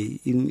say,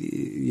 in,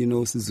 you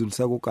know,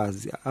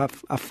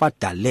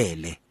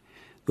 afadalele.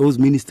 Those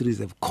ministries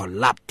have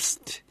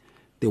collapsed.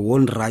 They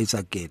won't rise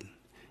again.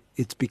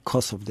 It's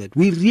because of that.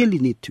 We really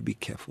need to be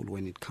careful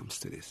when it comes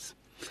to this.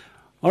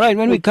 All right,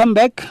 when we come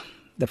back,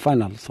 the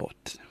final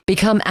thought.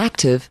 Become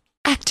active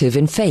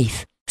in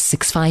faith.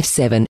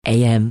 657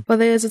 AM. For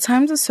there is a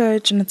time to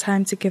search and a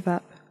time to give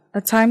up,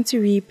 a time to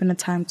reap and a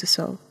time to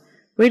sow.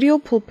 Radio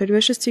Pulpit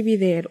wishes to be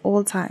there at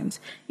all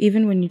times,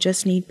 even when you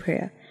just need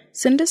prayer.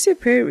 Send us your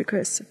prayer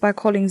requests by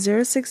calling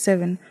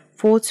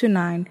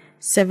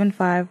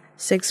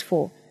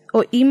 067-429-7564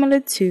 or email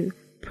it to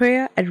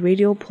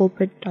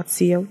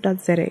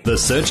prayer@radiopulpit.co.za. The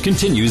search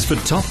continues for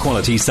top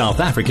quality South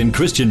African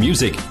Christian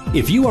music.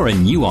 If you are a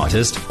new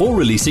artist or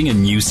releasing a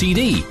new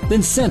CD,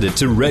 then send it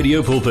to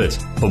Radio Pulpit.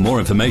 For more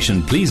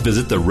information, please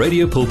visit the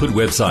Radio Pulpit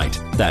website.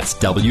 That's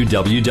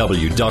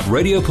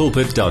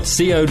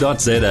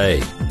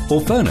www.radiopulpit.co.za.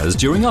 Or phone us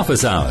during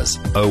office hours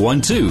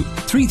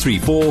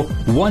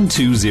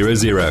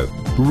 012-334-1200.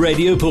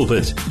 Radio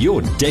Pulpit,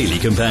 your daily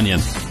companion.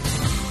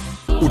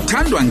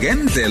 Uthandwa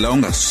ngendlela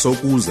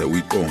ongasokuze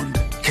uyiqonde.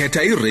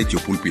 Khetha iRadio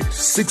Pulpit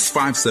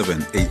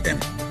 657 AM.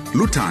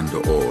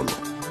 Luthando Olo.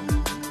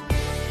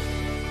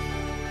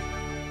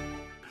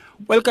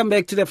 Welcome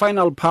back to the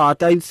final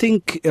part. I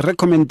think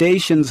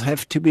recommendations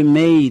have to be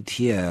made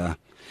here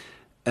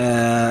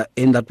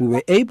in that we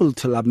were able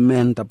to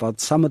lament about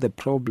some of the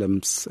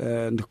problems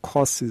and the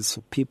causes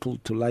of people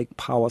to like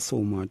power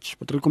so much.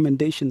 But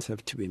recommendations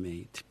have to be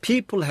made.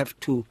 People have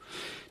to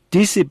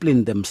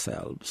discipline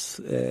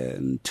themselves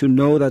to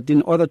know that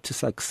in order to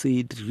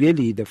succeed,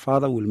 really the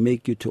Father will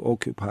make you to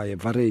occupy a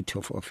variety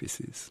of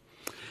offices.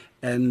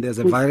 And there's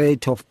a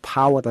variety of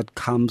power that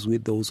comes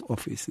with those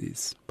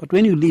offices. But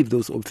when you leave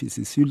those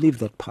offices, you leave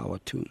that power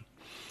too.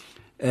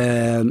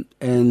 And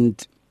when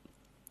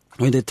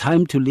the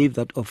time to leave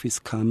that office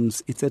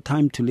comes, it's a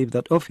time to leave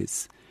that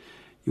office.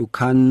 You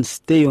can't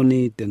stay on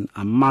it and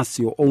amass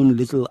your own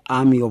little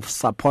army of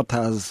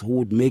supporters who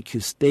would make you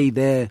stay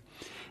there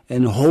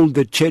and hold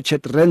the church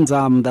at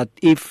ransom, that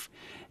if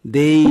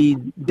they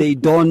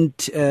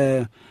don't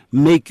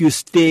make you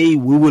stay,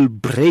 we will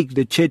break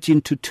the church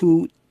into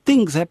two.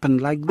 Things happen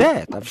like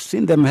that. I've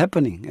seen them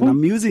happening, and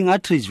I'm using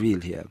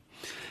Atteridgeville here.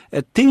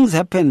 Things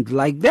happened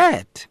like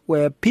that,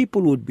 where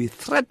people would be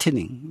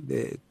threatening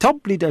the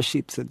top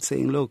leaderships and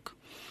saying, look,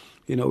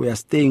 you know, we are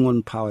staying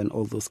on power and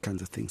all those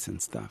kinds of things and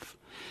stuff.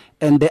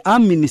 And there are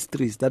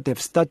ministries that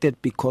have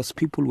started because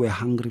people were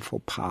hungry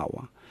for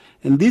power.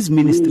 And these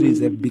ministries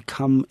have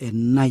become a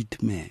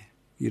nightmare,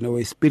 you know,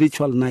 a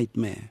spiritual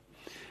nightmare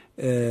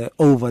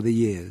over the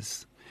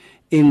years,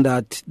 in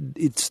that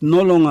it's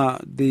no longer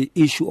the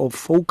issue of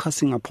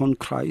focusing upon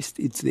Christ,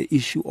 it's the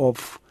issue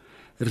of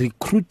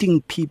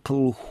recruiting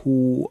people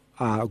who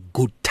are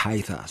good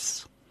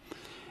tithers.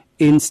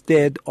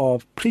 instead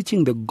of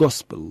preaching the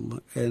gospel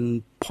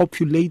and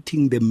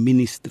populating the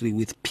ministry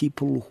with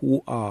people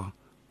who are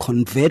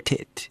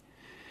converted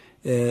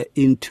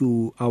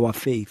into our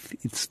faith.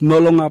 It's no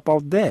longer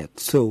about that.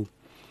 So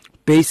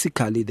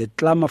basically, the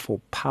clamor for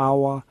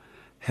power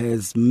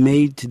has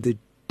made the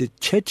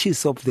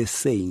churches of the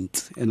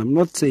saints, and I'm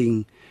not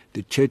saying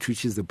the church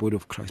which is the body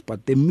of Christ,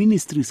 but the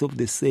ministries of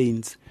the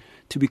saints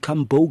to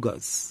become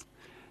bogus,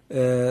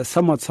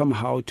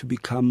 somehow to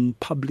become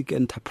public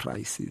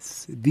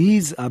enterprises.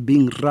 These are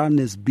being run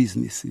as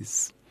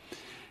businesses.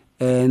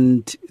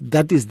 And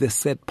that is the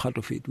sad part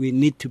of it. We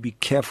need to be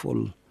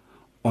careful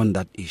on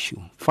that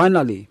issue.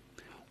 Finally,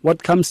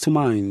 what comes to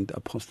mind,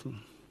 Apostle?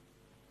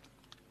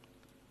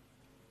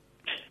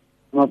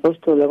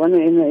 Apostle, let's,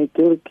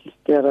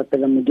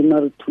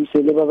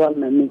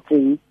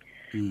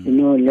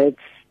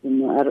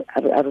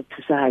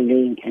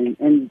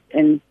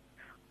 and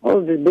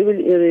all the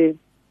Bible area,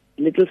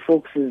 little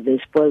foxes, they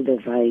spoil the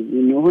vine.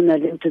 And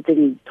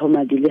you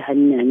Toma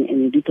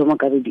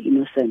the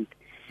innocent.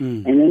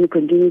 And when you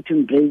continue to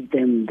embrace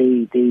them,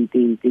 they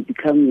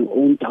become your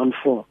own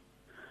downfall.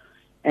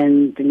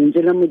 And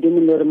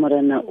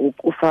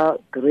offer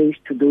grace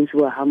to those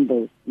who are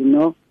humble,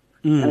 The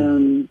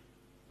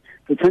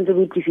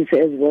Tanzania says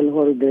as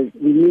well,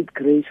 we need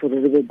grace for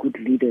really good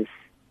leaders.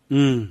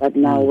 But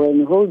now when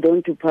we hold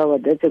on to power,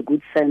 that's a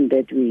good sign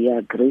that we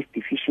are grace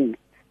deficient.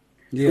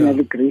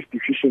 Grace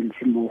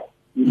deficiency more.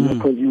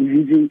 Because you're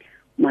using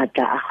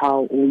matter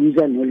how, or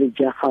user knowledge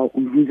how,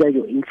 or user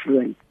your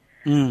influence.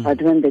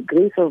 But when the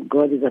grace of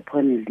God is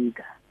upon a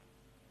leader,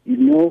 you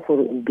know for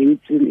obey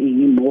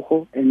in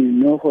more, and you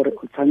know for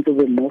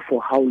be more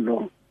for how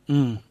long.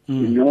 And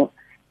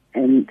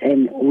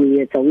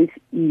we are with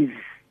ease,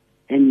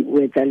 and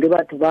with a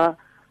little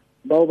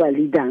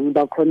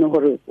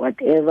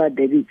whatever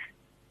that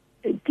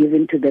is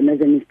given to them as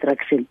an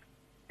instruction,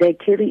 they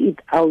carry it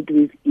out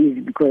with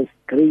ease because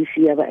grace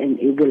ever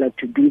enable us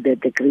to do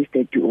that, the grace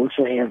that you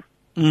also have.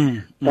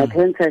 But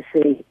once I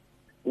say,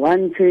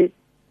 once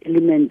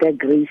element that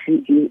grace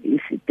is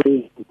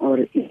there, or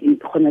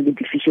the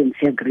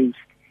deficiency of grace,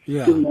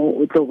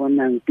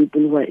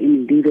 people who are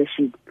in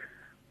leadership,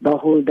 but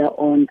hold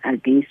on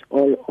against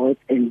all odds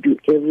and do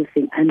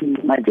everything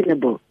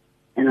unimaginable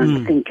and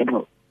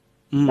unthinkable.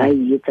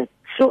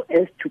 So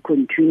as to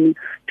continue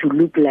to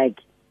look like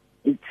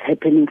it's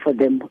happening for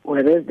them,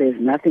 whereas there's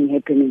nothing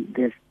happening,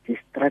 there's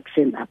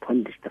destruction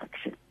upon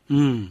destruction.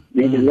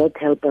 May the Lord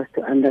help us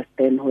to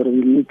understand how we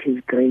need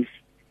His grace.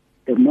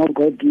 The more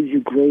God gives you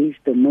grace,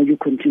 the more you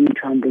continue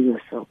to humble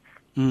yourself.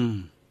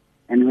 And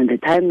when the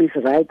time is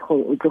right,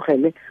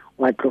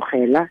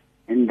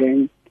 and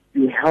then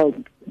you help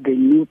the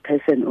new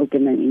person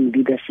in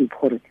leadership.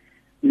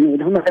 You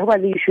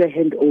should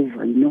hand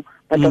over,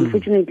 But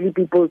unfortunately,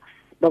 people,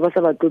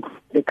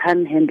 they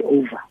can't hand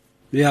over.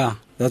 Yeah,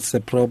 that's the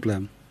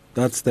problem.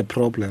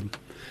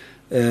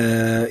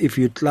 If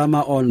you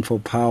clamor on for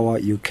power,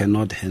 you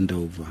cannot hand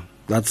over.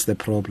 That's the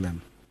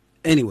problem.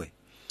 Anyway,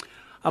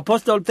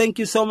 Apostle, thank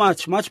you so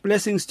much. Much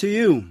blessings to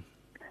you.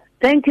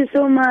 Thank you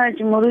so much,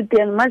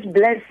 Moruti, and much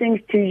blessings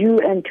to you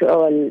and to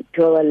our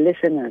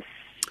listeners.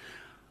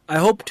 I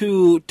hope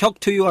to talk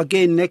to you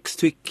again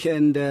next week.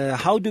 And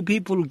how do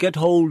people get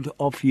hold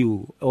of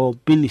you or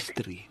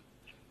ministry?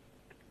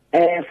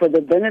 For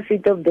the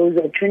benefit of those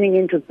who are tuning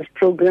into this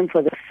program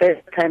for the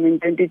first time in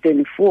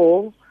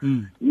 2024,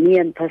 me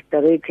and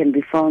Pastor Ray can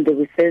be found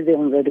every Thursday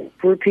on the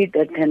pulpit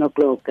at 10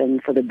 o'clock.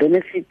 And for the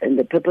benefit and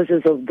the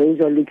purposes of those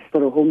who are looking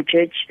for a home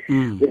church,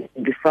 we can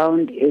be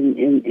found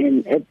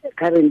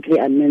currently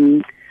I'm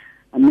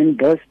in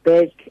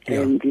Borsberg.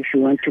 And if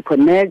you want to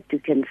connect, you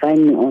can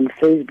find me on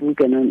Facebook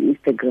and on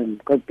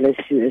Instagram. God bless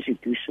you as you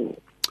do so.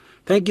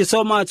 Thank you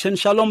so much, and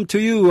shalom to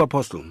you,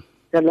 Apostle.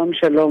 Shalom,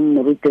 shalom,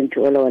 Ruth, and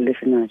to all our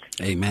listeners.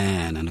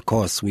 Amen. And of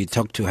course, we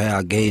talk to her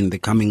again the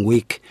coming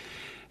week.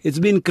 It's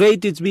been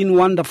great. It's been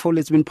wonderful.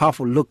 It's been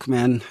powerful. Look,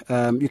 man,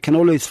 you can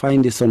always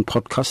find this on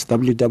podcast,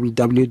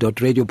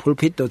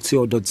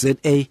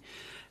 www.radiopulpit.co.za.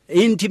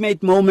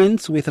 Intimate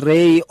Moments with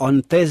Ray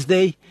on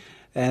Thursday.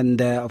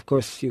 And, of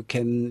course, you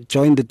can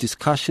join the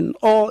discussion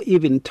or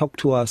even talk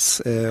to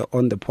us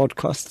on the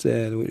podcast.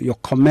 Your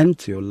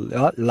comments, your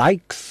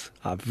likes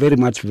are very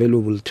much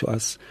valuable to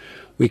us.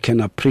 We can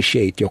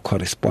appreciate your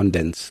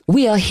correspondence.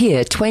 We are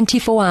here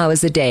 24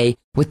 hours a day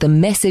with the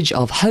message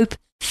of hope,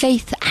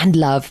 faith and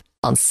love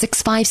on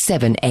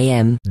 657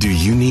 AM. Do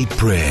you need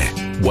prayer?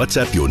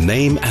 WhatsApp your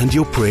name and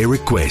your prayer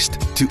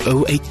request to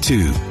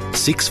 082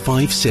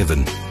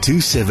 657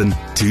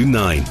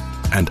 2729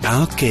 and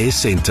our care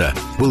center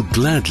will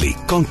gladly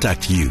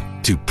contact you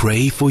to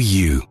pray for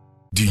you.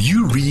 Do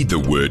you read the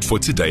Word for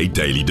Today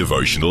daily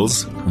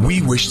devotionals?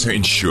 We wish to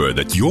ensure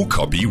that your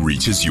copy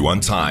reaches you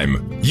on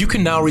time. You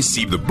can now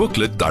receive the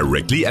booklet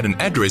directly at an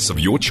address of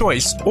your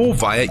choice or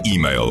via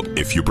email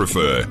if you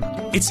prefer.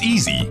 It's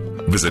easy.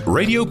 Visit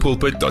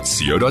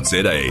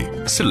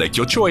radiopulpit.co.za, select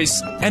your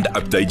choice and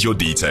update your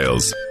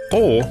details.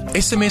 or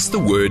SMS the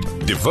word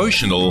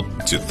devotional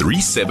to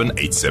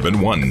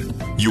 37871.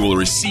 You will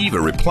receive a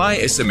reply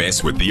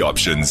SMS with the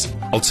options.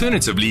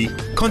 Alternatively,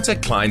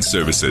 contact client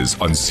services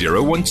on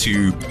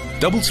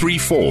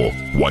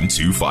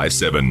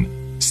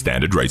 012-334-1257.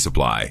 Standard rates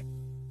apply.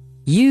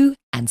 You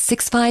and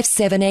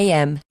 657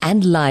 AM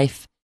and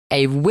life,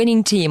 a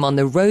winning team on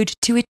the road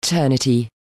to eternity.